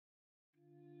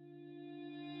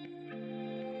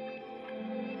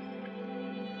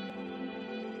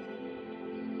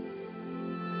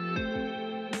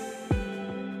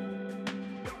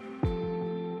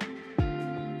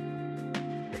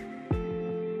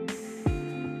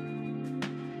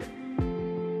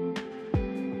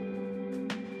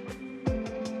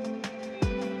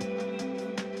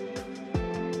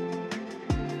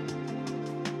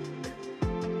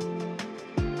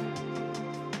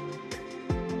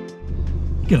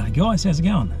G'day guys, how's it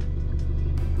going?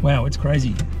 Wow, it's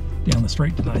crazy down the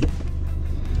street today.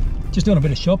 Just doing a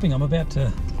bit of shopping. I'm about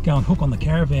to go and hook on the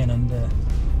caravan and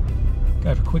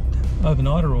go for a quick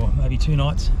overnighter or maybe 2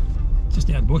 nights just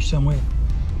out bush somewhere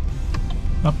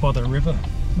up by the River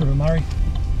Murray.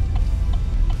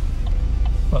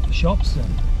 But the shops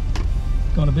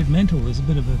gone a bit mental. There's a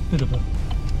bit of a I don't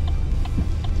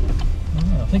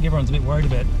know, I think everyone's a bit worried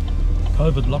about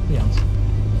COVID lockdowns.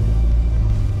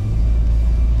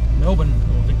 Melbourne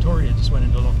or Victoria just went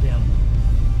into lockdown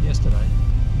yesterday,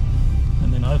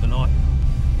 and then overnight,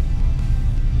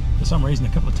 for some reason, a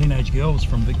couple of teenage girls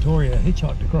from Victoria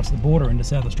hitchhiked across the border into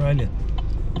South Australia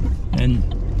and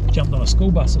jumped on a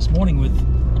school bus this morning with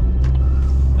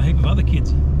a heap of other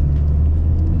kids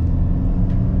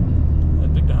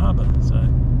at Victor Harbour. So I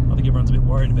think everyone's a bit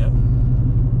worried about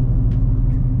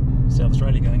South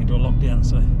Australia going into a lockdown.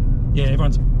 So yeah,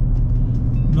 everyone's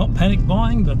not panic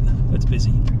buying, but it's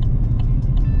busy.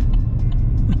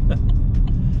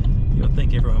 You would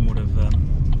think everyone would have,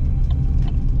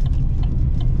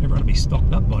 everyone would be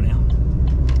stocked up by now.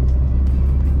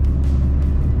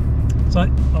 So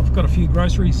I've got a few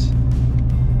groceries, a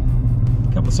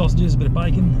couple of sausages, a bit of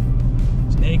bacon,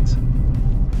 some eggs,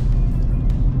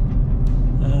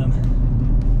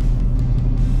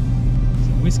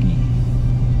 some whiskey,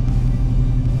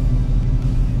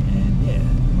 and yeah,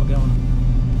 I'll go and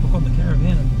hook on the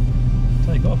caravan and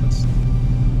take off. It's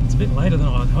a bit later than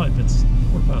I'd hoped. It's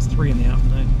 3:15 in the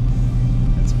afternoon.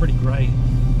 It's a pretty grey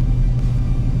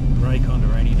kind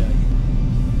of rainy day.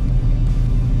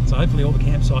 So hopefully all the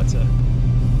campsites are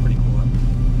pretty quiet.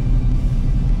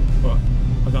 Right,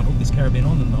 I'll go and hook this caravan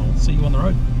on and I'll see you on the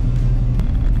road.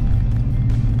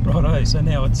 Righto, so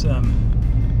now it's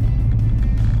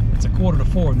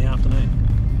 3:45 in the afternoon.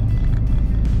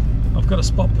 I've got a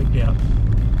spot picked out.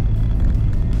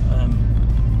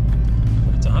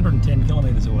 But it's 110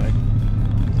 kilometres away.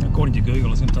 According to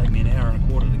Google, it's going to take me an hour and a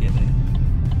quarter to get there.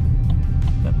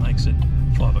 That makes it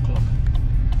 5 o'clock.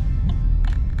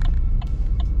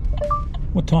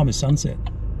 What time is sunset?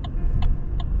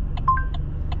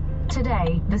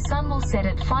 Today, the sun will set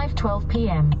at 5:12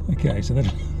 p.m. Okay, so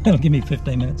that'll give me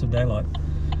 15 minutes of daylight.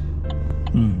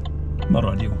 Not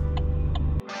ideal.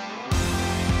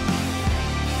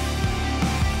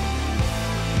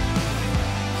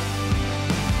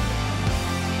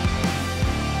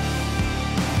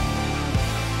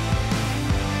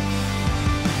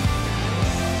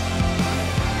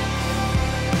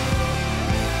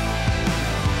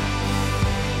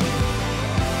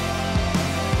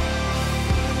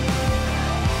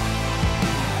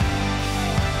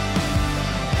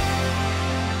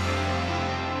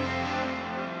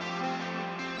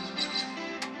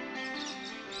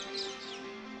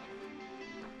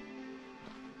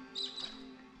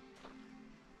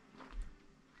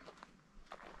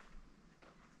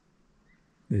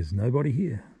 There's nobody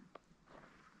here.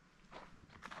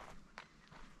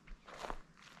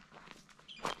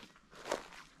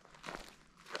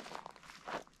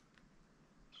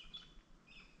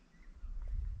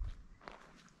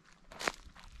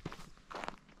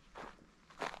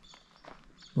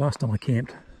 Last time I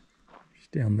camped,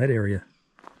 just down that area,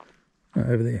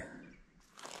 over there.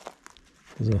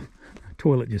 There's a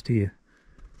toilet just here,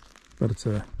 but it's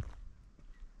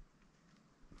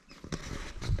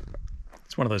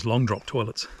one of those long drop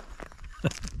toilets.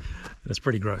 It's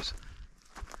pretty gross.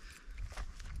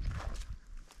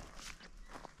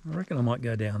 I reckon I might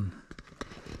go down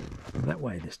that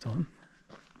way this time.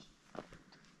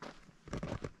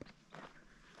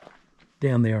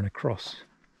 Down there and across.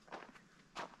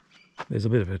 There's a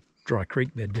bit of a dry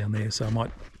creek bed down there, so I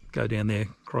might go down there,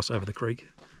 cross over the creek,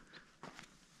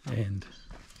 and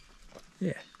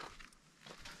yeah.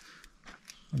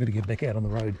 I've got to get back out on the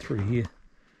road through here.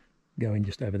 Go in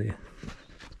just over there.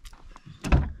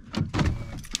 Down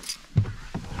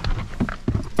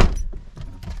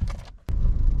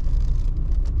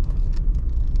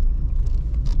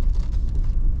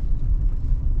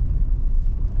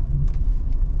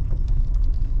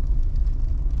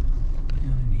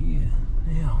in here.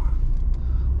 Now,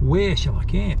 where shall I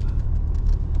camp?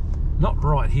 Not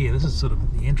right here. This is sort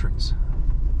of the entrance.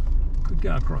 Could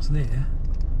go across there.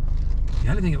 The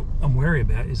only thing I'm wary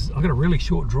about is I've got a really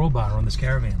short drawbar on this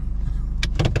caravan.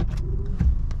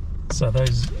 So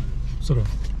those sort of,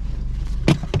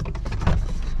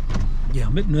 yeah,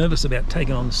 I'm a bit nervous about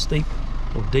taking on steep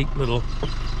or deep little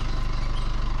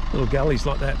gullies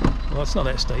like that. Well, it's not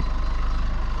that steep.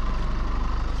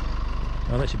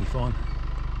 Oh, that should be fine.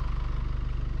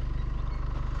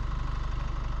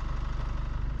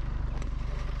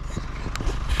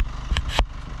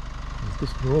 There's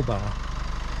this drawbar.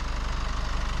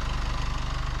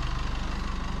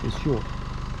 is short.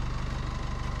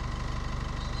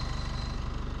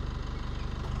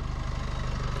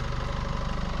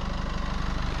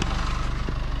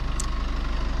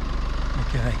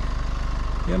 Okay,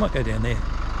 yeah, I might go down there,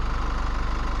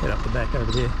 head up the back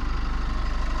over there.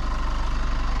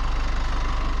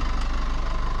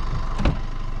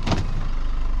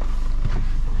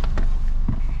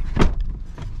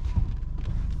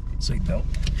 Seatbelt.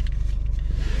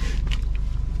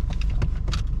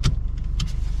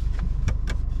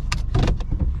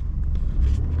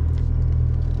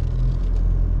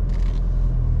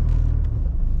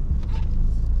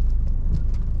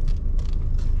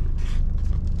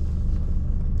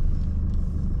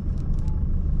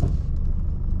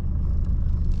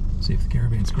 See if the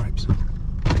caravan scrapes. I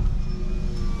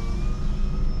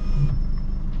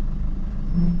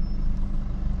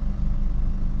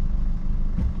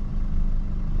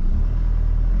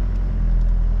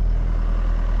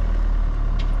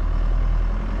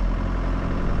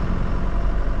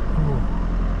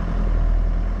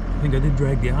think I did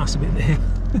drag the arse a bit there.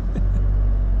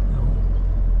 Oh,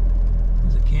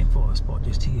 there's a campfire spot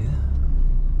just here.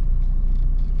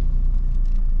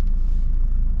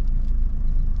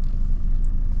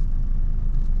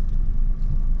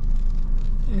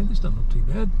 Yeah, this doesn't look too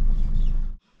bad.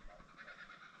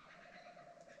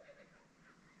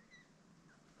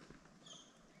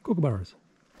 Kookaburras.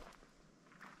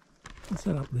 What's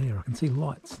that up there? I can see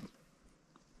lights.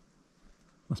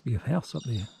 Must be a house up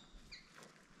there.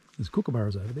 There's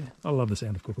kookaburras over there. I love the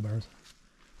sound of kookaburras.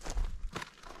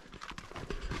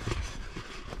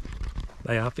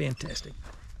 They are fantastic.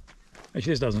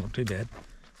 Actually, this doesn't look too bad.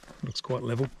 It looks quite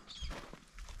level.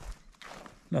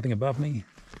 Nothing above me.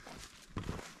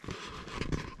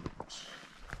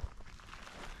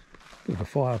 Bit of a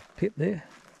fire pit there.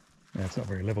 No, it's not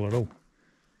very level at all.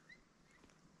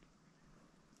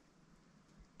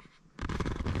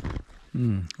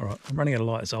 Alright, I'm running out of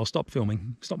light, so I'll stop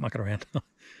filming, stop mucking around.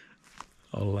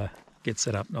 I'll get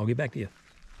set up and I'll get back to you.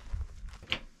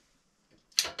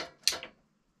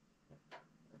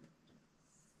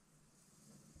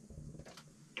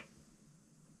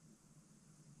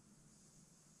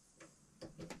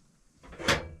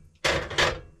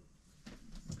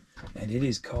 And it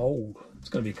is cold. It's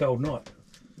going to be a cold night.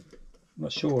 I'm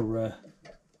not sure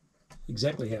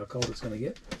exactly how cold it's going to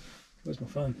get. Where's my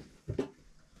phone?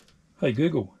 Hey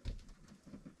Google,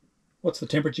 what's the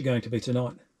temperature going to be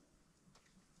tonight?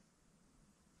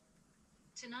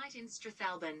 Tonight in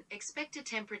Strathalbyn, expect a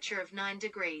temperature of 9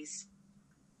 degrees.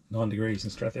 9 degrees in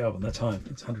Strathalbyn, that's home.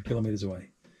 It's 100 kilometres away.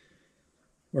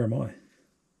 Where am I?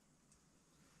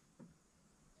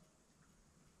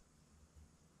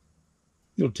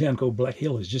 Little town called Black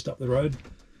Hill is just up the road.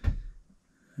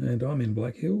 And I'm in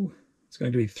Black Hill. It's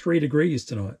going to be 3 degrees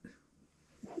tonight.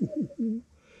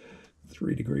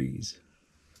 3 degrees.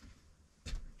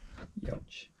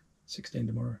 Youch. 16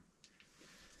 tomorrow.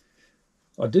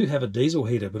 I do have a diesel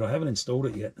heater, but I haven't installed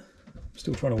it yet. I'm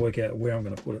still trying to work out where I'm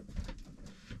going to put it.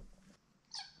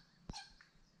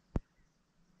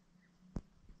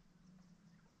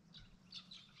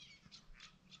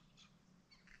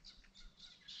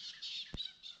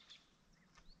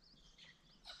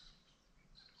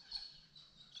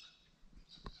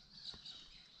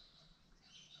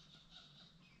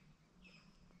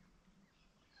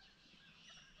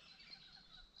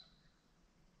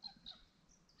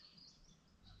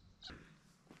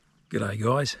 G'day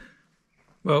guys.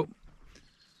 Well,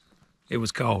 it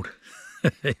was cold.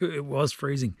 It was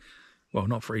freezing. Well,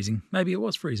 not freezing. Maybe it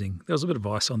was freezing. There was a bit of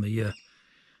ice on the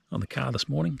car this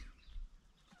morning.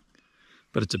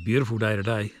 But it's a beautiful day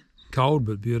today. Cold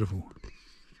but beautiful.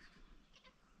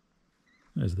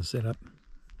 There's the setup.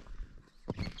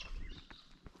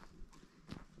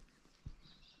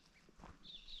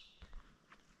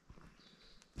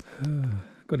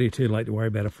 Got here too late to worry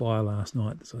about a fire last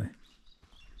night, so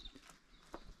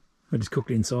I just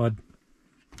cooked inside.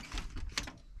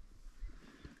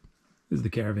 This is the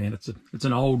caravan. It's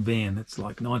an old van. It's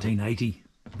like 1980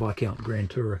 Viscount Grand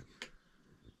Tourer.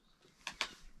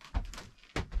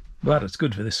 But it's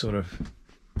good for this sort of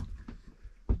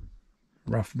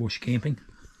rough bush camping.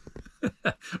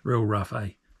 Real rough, eh?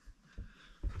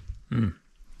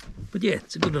 But yeah,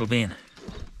 it's a good little van.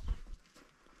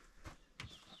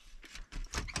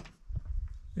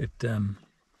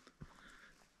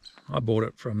 I bought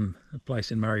it from a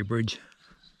place in Murray Bridge,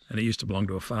 and it used to belong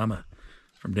to a farmer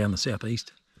from down the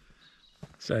southeast.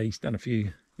 So he's done a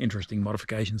few interesting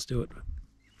modifications to it.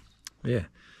 Yeah,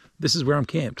 this is where I'm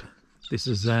camped. This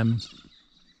is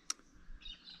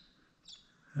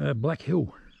Black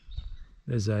Hill.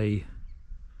 There's a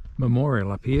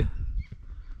memorial up here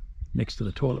next to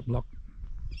the toilet block.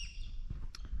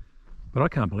 But I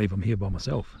can't believe I'm here by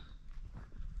myself.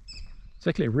 It's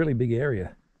actually a really big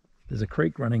area. There's a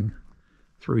creek running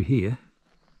through here,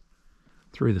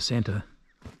 through the centre,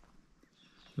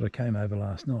 that I came over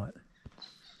last night.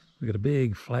 We've got a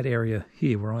big flat area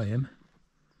here where I am.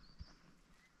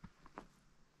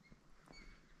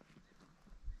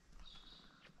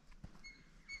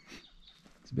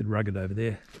 It's a bit rugged over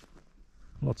there.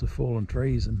 Lots of fallen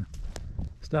trees and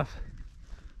stuff.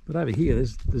 But over here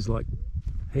there's like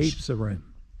heaps of room.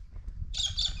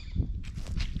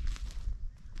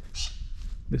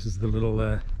 This is the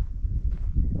little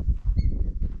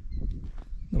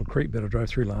creek that I drove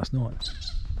through last night.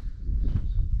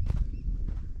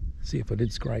 See if I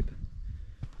did scrape.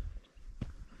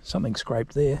 Something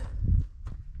scraped there.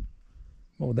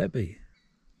 What would that be?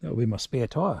 That would be my spare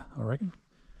tyre, I reckon.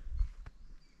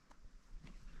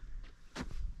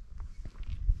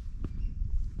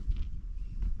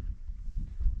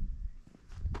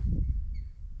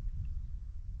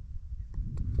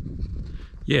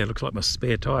 Yeah, it looks like my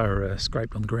spare tyre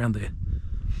scraped on the ground there.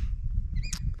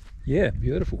 Yeah,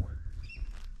 beautiful.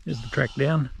 There's the track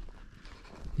down.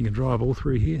 You can drive all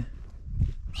through here.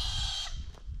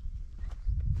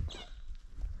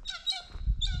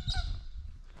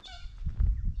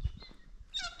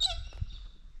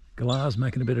 Galahs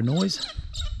making a bit of noise.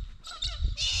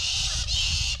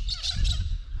 There's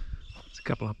a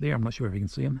couple up there, I'm not sure if you can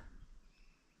see them.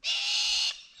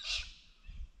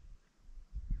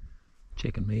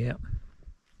 Checking me out.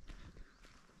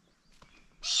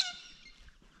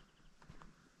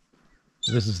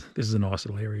 This is a nice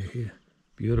little area here.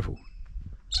 Beautiful.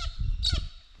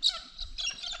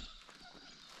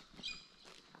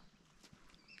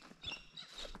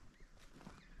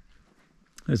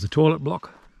 There's the toilet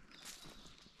block.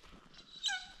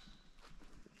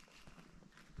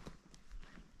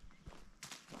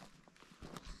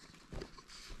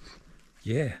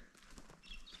 Yeah.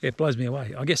 It blows me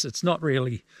away. I guess it's not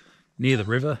really near the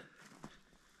river.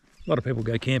 A lot of people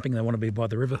go camping, they want to be by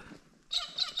the river.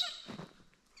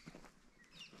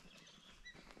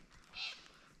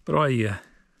 But I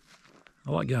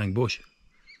like going bush.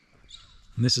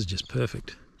 And this is just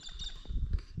perfect.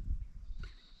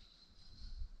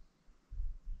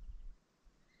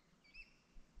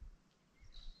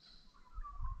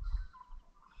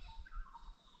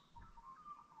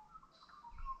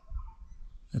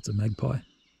 That's a magpie.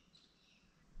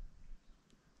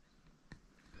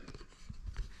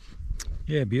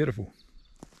 Yeah, beautiful.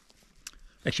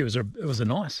 Actually, it was a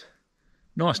nice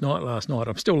night last night.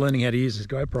 I'm still learning how to use this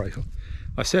GoPro.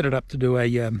 I set it up to do a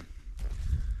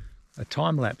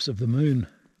time lapse of the moon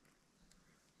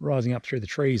rising up through the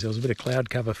trees. There was a bit of cloud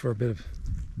cover for a bit of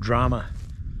drama,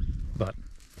 but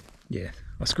yeah,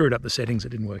 I screwed up the settings. It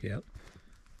didn't work out.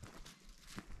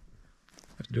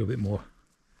 Have to do a bit more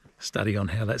study on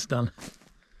how that's done.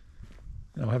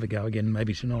 And I'll have a go again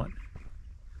maybe tonight.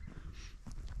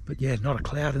 But yeah, not a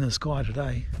cloud in the sky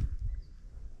today.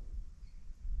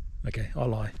 Okay, I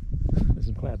lie. There's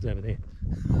some clouds over there.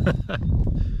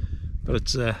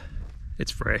 But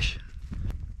it's fresh.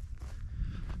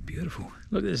 Beautiful.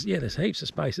 Look, there's heaps of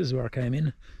space. This is where I came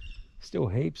in. Still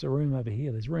heaps of room over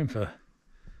here. There's room for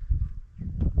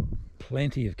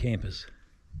plenty of campers.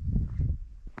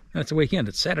 And it's a weekend,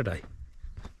 it's Saturday.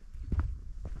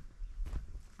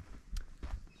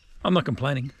 I'm not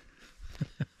complaining.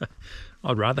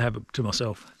 I'd rather have it to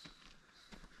myself.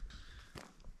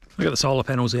 I got the solar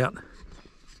panels out.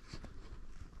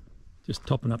 Just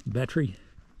topping up the battery.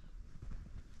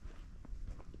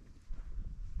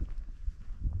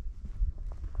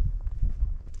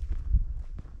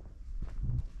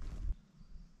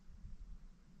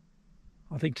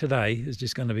 I think today is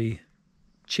just going to be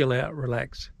chill out,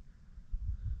 relax.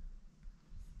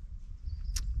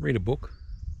 Read a book.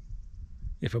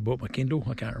 If I bought my Kindle,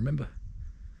 I can't remember.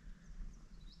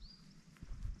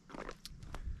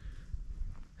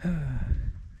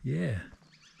 Yeah,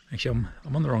 actually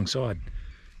I'm on the wrong side.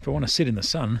 If I want to sit in the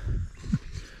sun,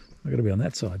 I've got to be on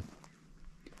that side.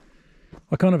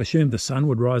 I kind of assumed the sun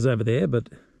would rise over there, but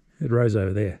it rose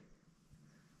over there.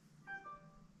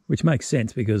 Which makes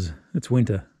sense because it's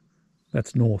winter.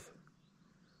 That's north.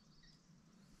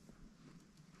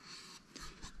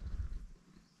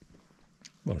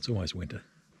 Well, it's always winter.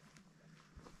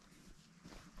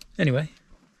 Anyway,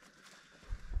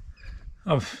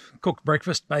 I've cooked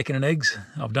breakfast, bacon and eggs.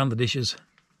 I've done the dishes.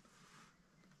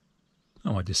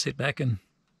 I might just sit back and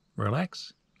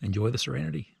relax, enjoy the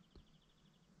serenity.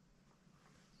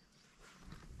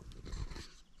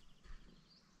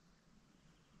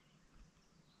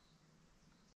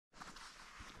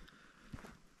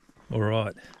 All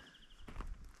right,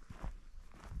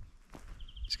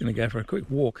 going to go for a quick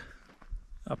walk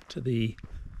up to the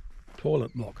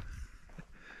toilet block.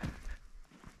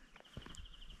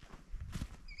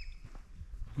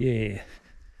 Yeah,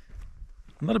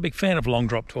 I'm not a big fan of long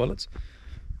drop toilets,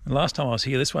 and last time I was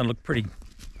here this one looked pretty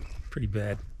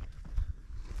bad.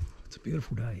 It's a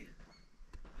beautiful day.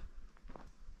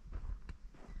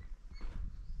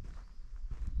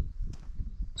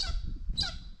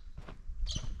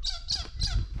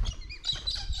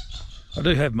 I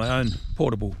do have my own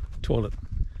portable toilet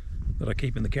that I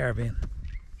keep in the caravan,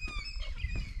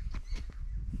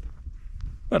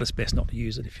 but it's best not to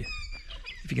use it if you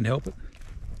can help it.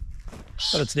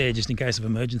 But it's there just in case of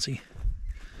emergency.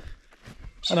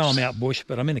 I know I'm out bush,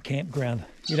 but I'm in a campground.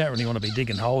 You don't really want to be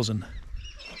digging holes and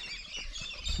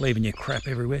leaving your crap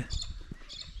everywhere.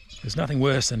 There's nothing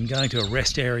worse than going to a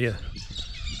rest area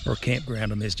or a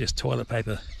campground and there's just toilet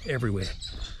paper everywhere.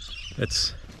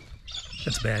 That's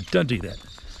bad. Don't do that.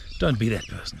 Don't be that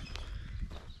person.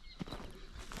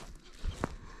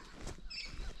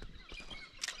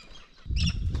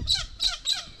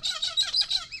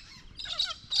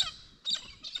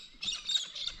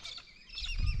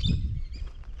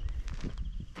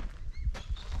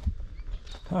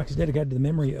 Park is dedicated to the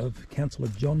memory of Councillor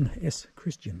John S.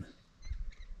 Christian.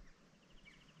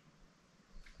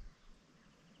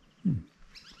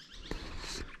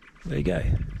 There you go,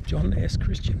 John S.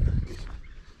 Christian.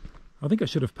 I think I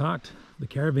should have parked the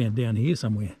caravan down here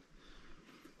somewhere.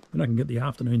 Then I can get the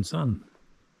afternoon sun.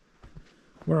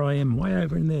 Where I am, way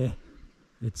over in there,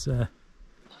 it's in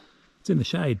the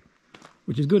shade,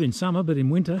 which is good in summer, but in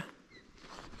winter,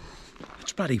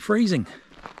 it's bloody freezing.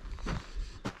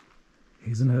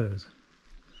 His and hers.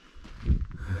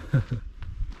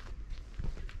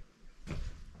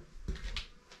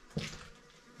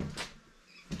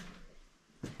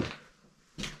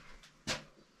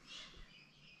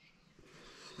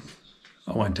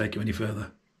 I won't take you any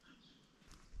further.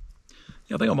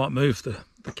 Yeah, I think I might move the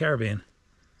caravan.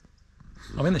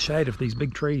 I'm in the shade of these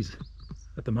big trees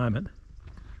at the moment,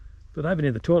 but over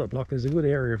near the toilet block there's a good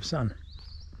area of sun.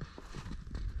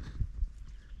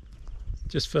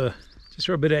 Just for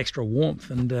a bit of extra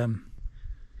warmth and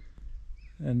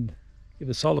give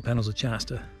the solar panels a chance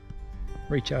to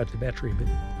recharge the battery a bit.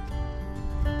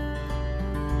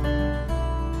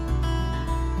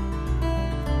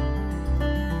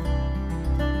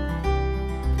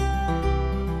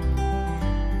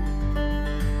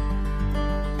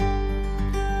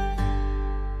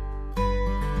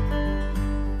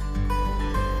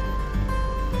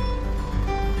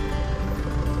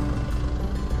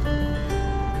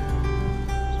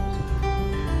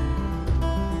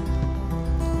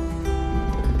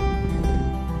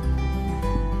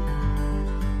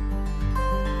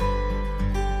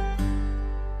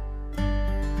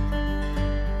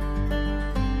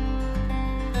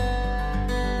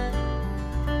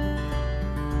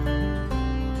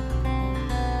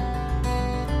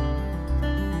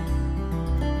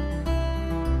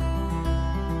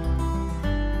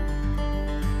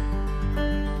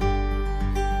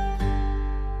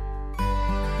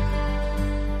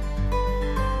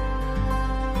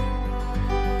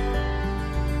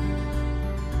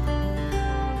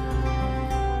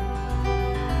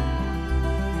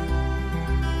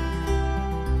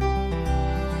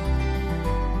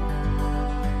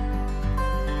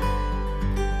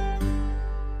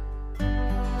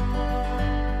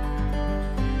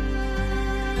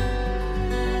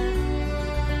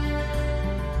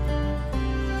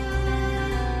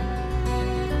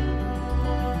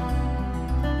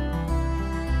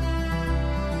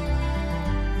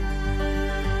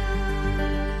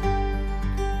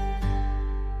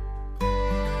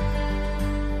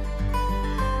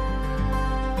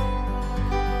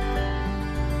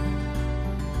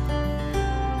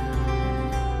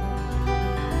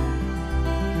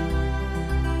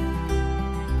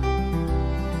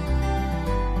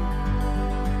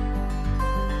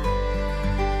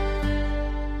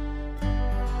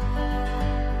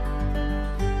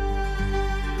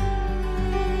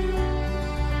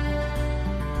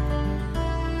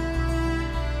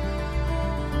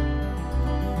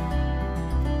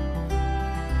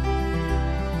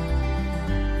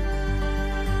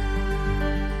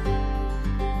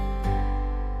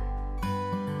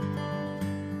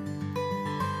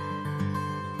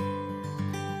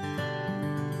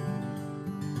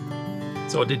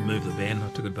 So I did move the van. I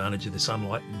took advantage of the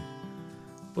sunlight and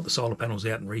put the solar panels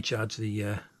out and recharged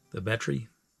the battery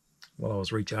while I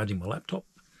was recharging my laptop.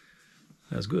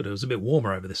 That was good. It was a bit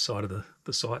warmer over this side of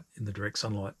the site in the direct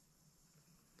sunlight.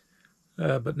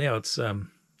 But now it's about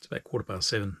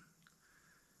 7:15,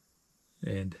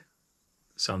 and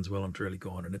the sun's well and truly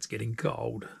gone, and it's getting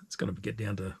cold. It's going to get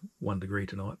down to 1 degree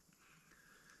tonight.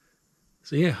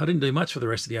 So yeah, I didn't do much for the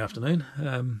rest of the afternoon.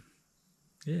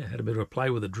 Yeah, had a bit of a play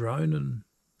with a drone, and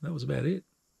that was about it.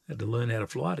 Had to learn how to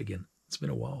fly it again. It's been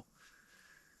a while.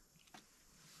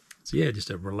 So yeah, just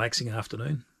a relaxing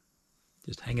afternoon,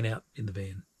 just hanging out in the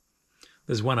van.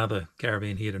 There's one other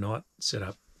caravan here tonight, set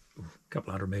up a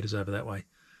couple 100 metres over that way.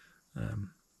 I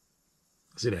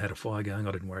said I had a fire going.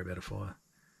 I didn't worry about a fire.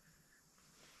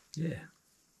 Yeah.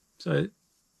 So, I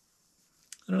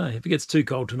don't know. If it gets too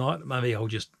cold tonight, maybe I'll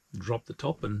just drop the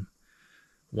top and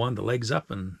wind the legs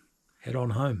up and head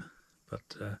on home. But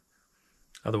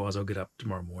otherwise, I'll get up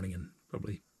tomorrow morning and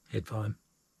probably head for home.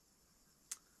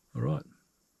 All right.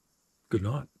 Good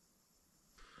night.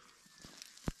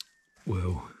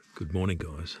 Well, good morning,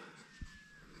 guys.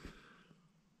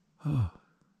 Oh.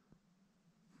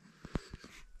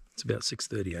 It's about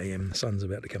 6:30 a.m. The sun's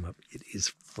about to come up. It is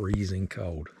freezing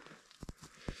cold.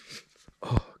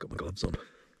 Oh, I've got my gloves on.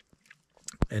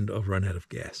 And I've run out of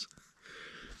gas.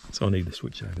 So I need to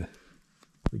switch over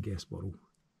the gas bottle.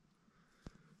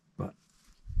 But,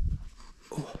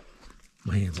 oh,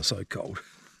 my hands are so cold.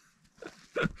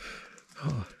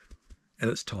 Oh, and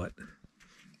it's tight.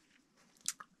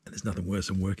 And there's nothing worse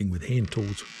than working with hand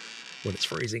tools when it's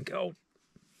freezing cold.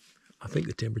 I think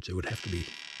the temperature would have to be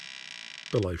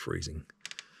below freezing.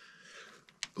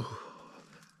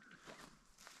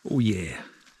 Oh yeah,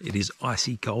 it is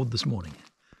icy cold this morning.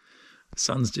 The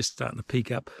sun's just starting to peek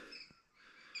up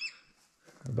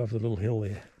above the little hill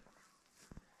there.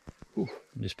 Ooh,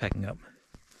 I'm just packing up.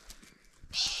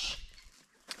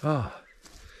 Oh,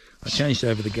 I changed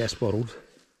over the gas bottles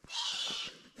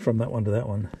from that one to that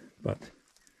one, but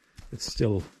it's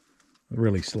still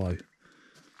really slow.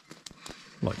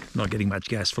 Like not getting much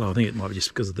gas flow. I think it might be just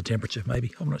because of the temperature,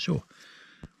 maybe. I'm not sure.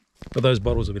 But those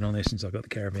bottles have been on there since I got the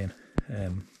caravan.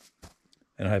 And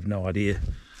I have no idea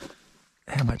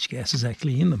how much gas is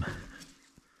actually in them.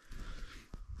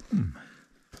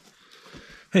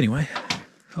 Anyway,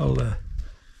 I'll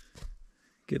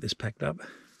get this packed up,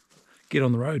 get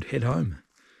on the road, head home.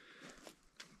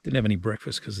 Didn't have any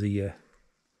breakfast because the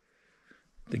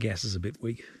gas is a bit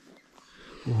weak.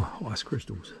 Oh, ice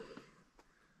crystals.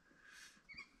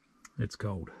 It's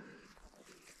cold.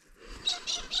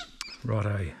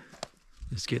 Righto,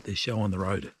 let's get this show on the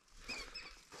road.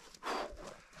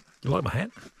 You like my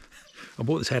hat? I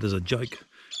bought this hat as a joke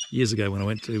years ago when I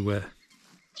went to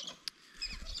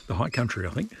the high country,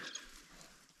 I think.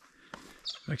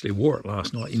 I actually wore it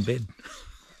last night in bed.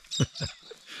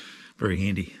 Very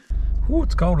handy. Oh,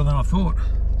 it's colder than I thought.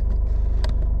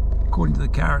 According to the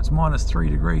car, it's -3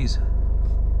 degrees.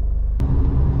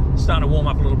 Starting to warm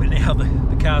up a little bit now.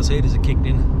 The car's heaters are kicked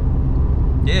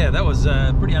in. Yeah, that was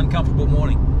a pretty uncomfortable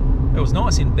morning. It was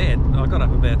nice in bed. I got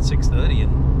up about 6:30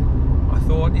 and I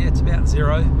thought, yeah, it's about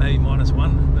 0, maybe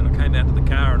 -1. Then I came out to the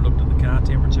car and looked at the car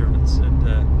temperature and it said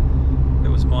it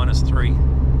was -3.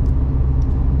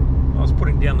 I was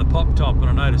putting down the pop top and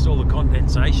I noticed all the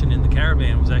condensation in the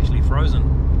caravan was actually frozen.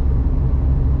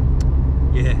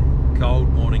 Yeah, cold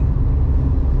morning.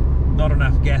 Not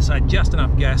enough gas. I had just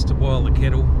enough gas to boil the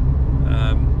kettle.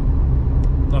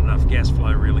 Not enough gas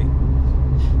flow really.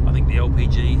 I think the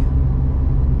LPG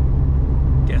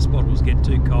gas bottles get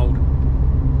too cold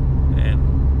and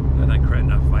they don't create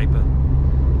enough vapor.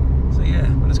 So yeah,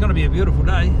 but it's going to be a beautiful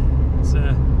day. It's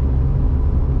a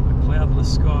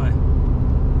cloudless sky.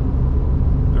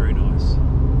 Very nice.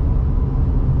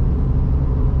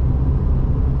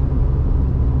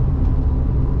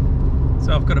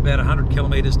 So I've got about 100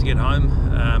 kilometres to get home.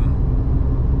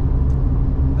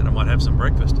 Then I might have some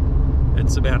breakfast.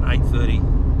 It's about 8:30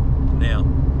 now.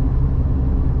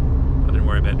 I didn't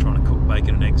worry about trying to cook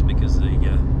bacon and eggs because the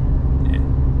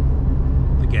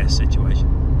gas situation.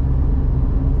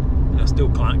 And I still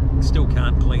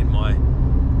can't clean my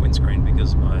windscreen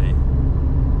because my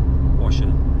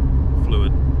washer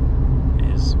fluid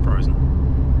is frozen.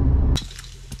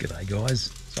 G'day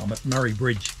guys. So I'm at Murray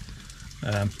Bridge.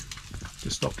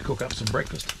 Just stopped to cook up some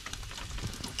breakfast.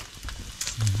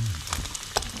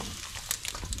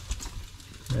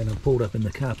 And I pulled up in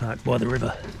the car park by the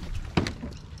river.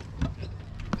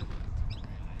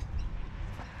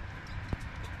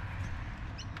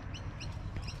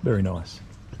 Very nice.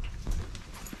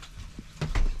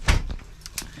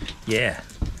 Yeah.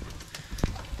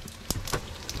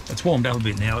 It's warmed up a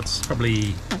bit now. It's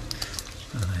probably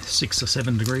 6 or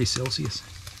 7 degrees Celsius.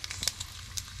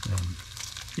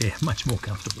 Yeah, much more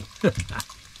comfortable.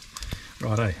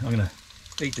 Righto, I'm going to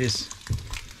eat this,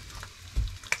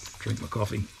 drink my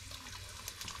coffee,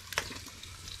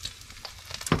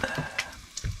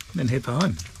 then head for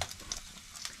home.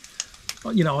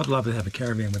 You know, I'd love to have a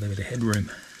caravan with a bit of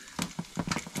headroom.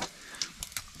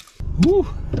 Woo!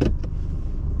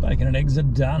 Bacon and eggs are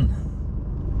done.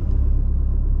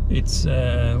 It's,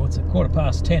 what's it,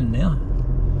 10:15 now.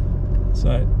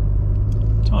 So,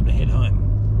 time to head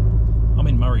home. I'm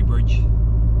in Murray Bridge.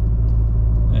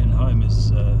 And home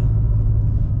is, I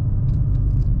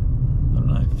don't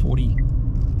know, 40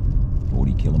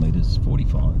 kilometres,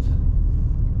 45.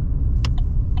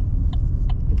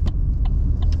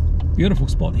 Beautiful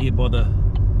spot here by the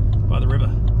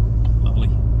river. Lovely.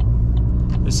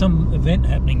 There's some event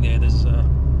happening there. There's a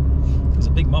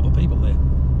big mob of people there.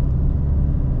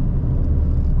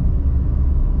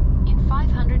 In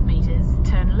 500 metres,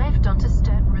 turn left onto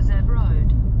Sturt Reserve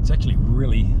Road. It's actually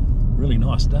really, really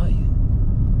nice day.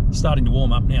 It's starting to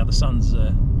warm up now. The sun's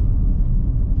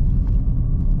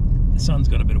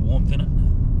got a bit of warmth in it,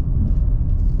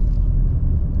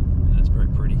 and it's very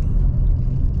pretty.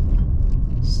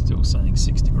 Still saying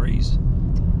 6 degrees,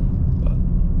 but I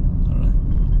don't know.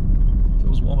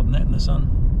 Feels warmer than that in the sun.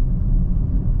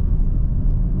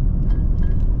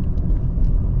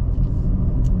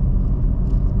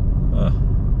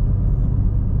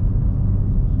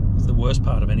 It's the worst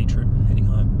part of any trip, heading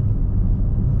home.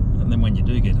 And then when you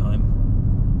do get home,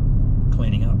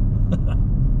 cleaning up.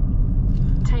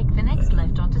 Take the next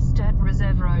left onto Sturt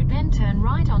Reserve Road, then turn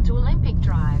right onto Olympic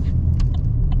Drive.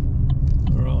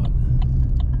 Alright.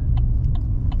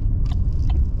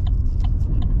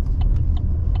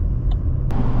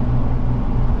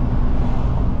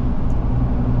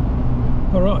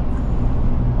 Alright.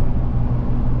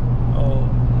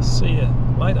 I'll see you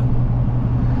later.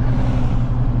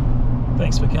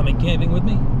 Thanks for coming camping with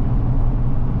me.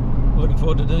 Looking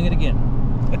forward to doing it again.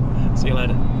 See you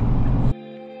later.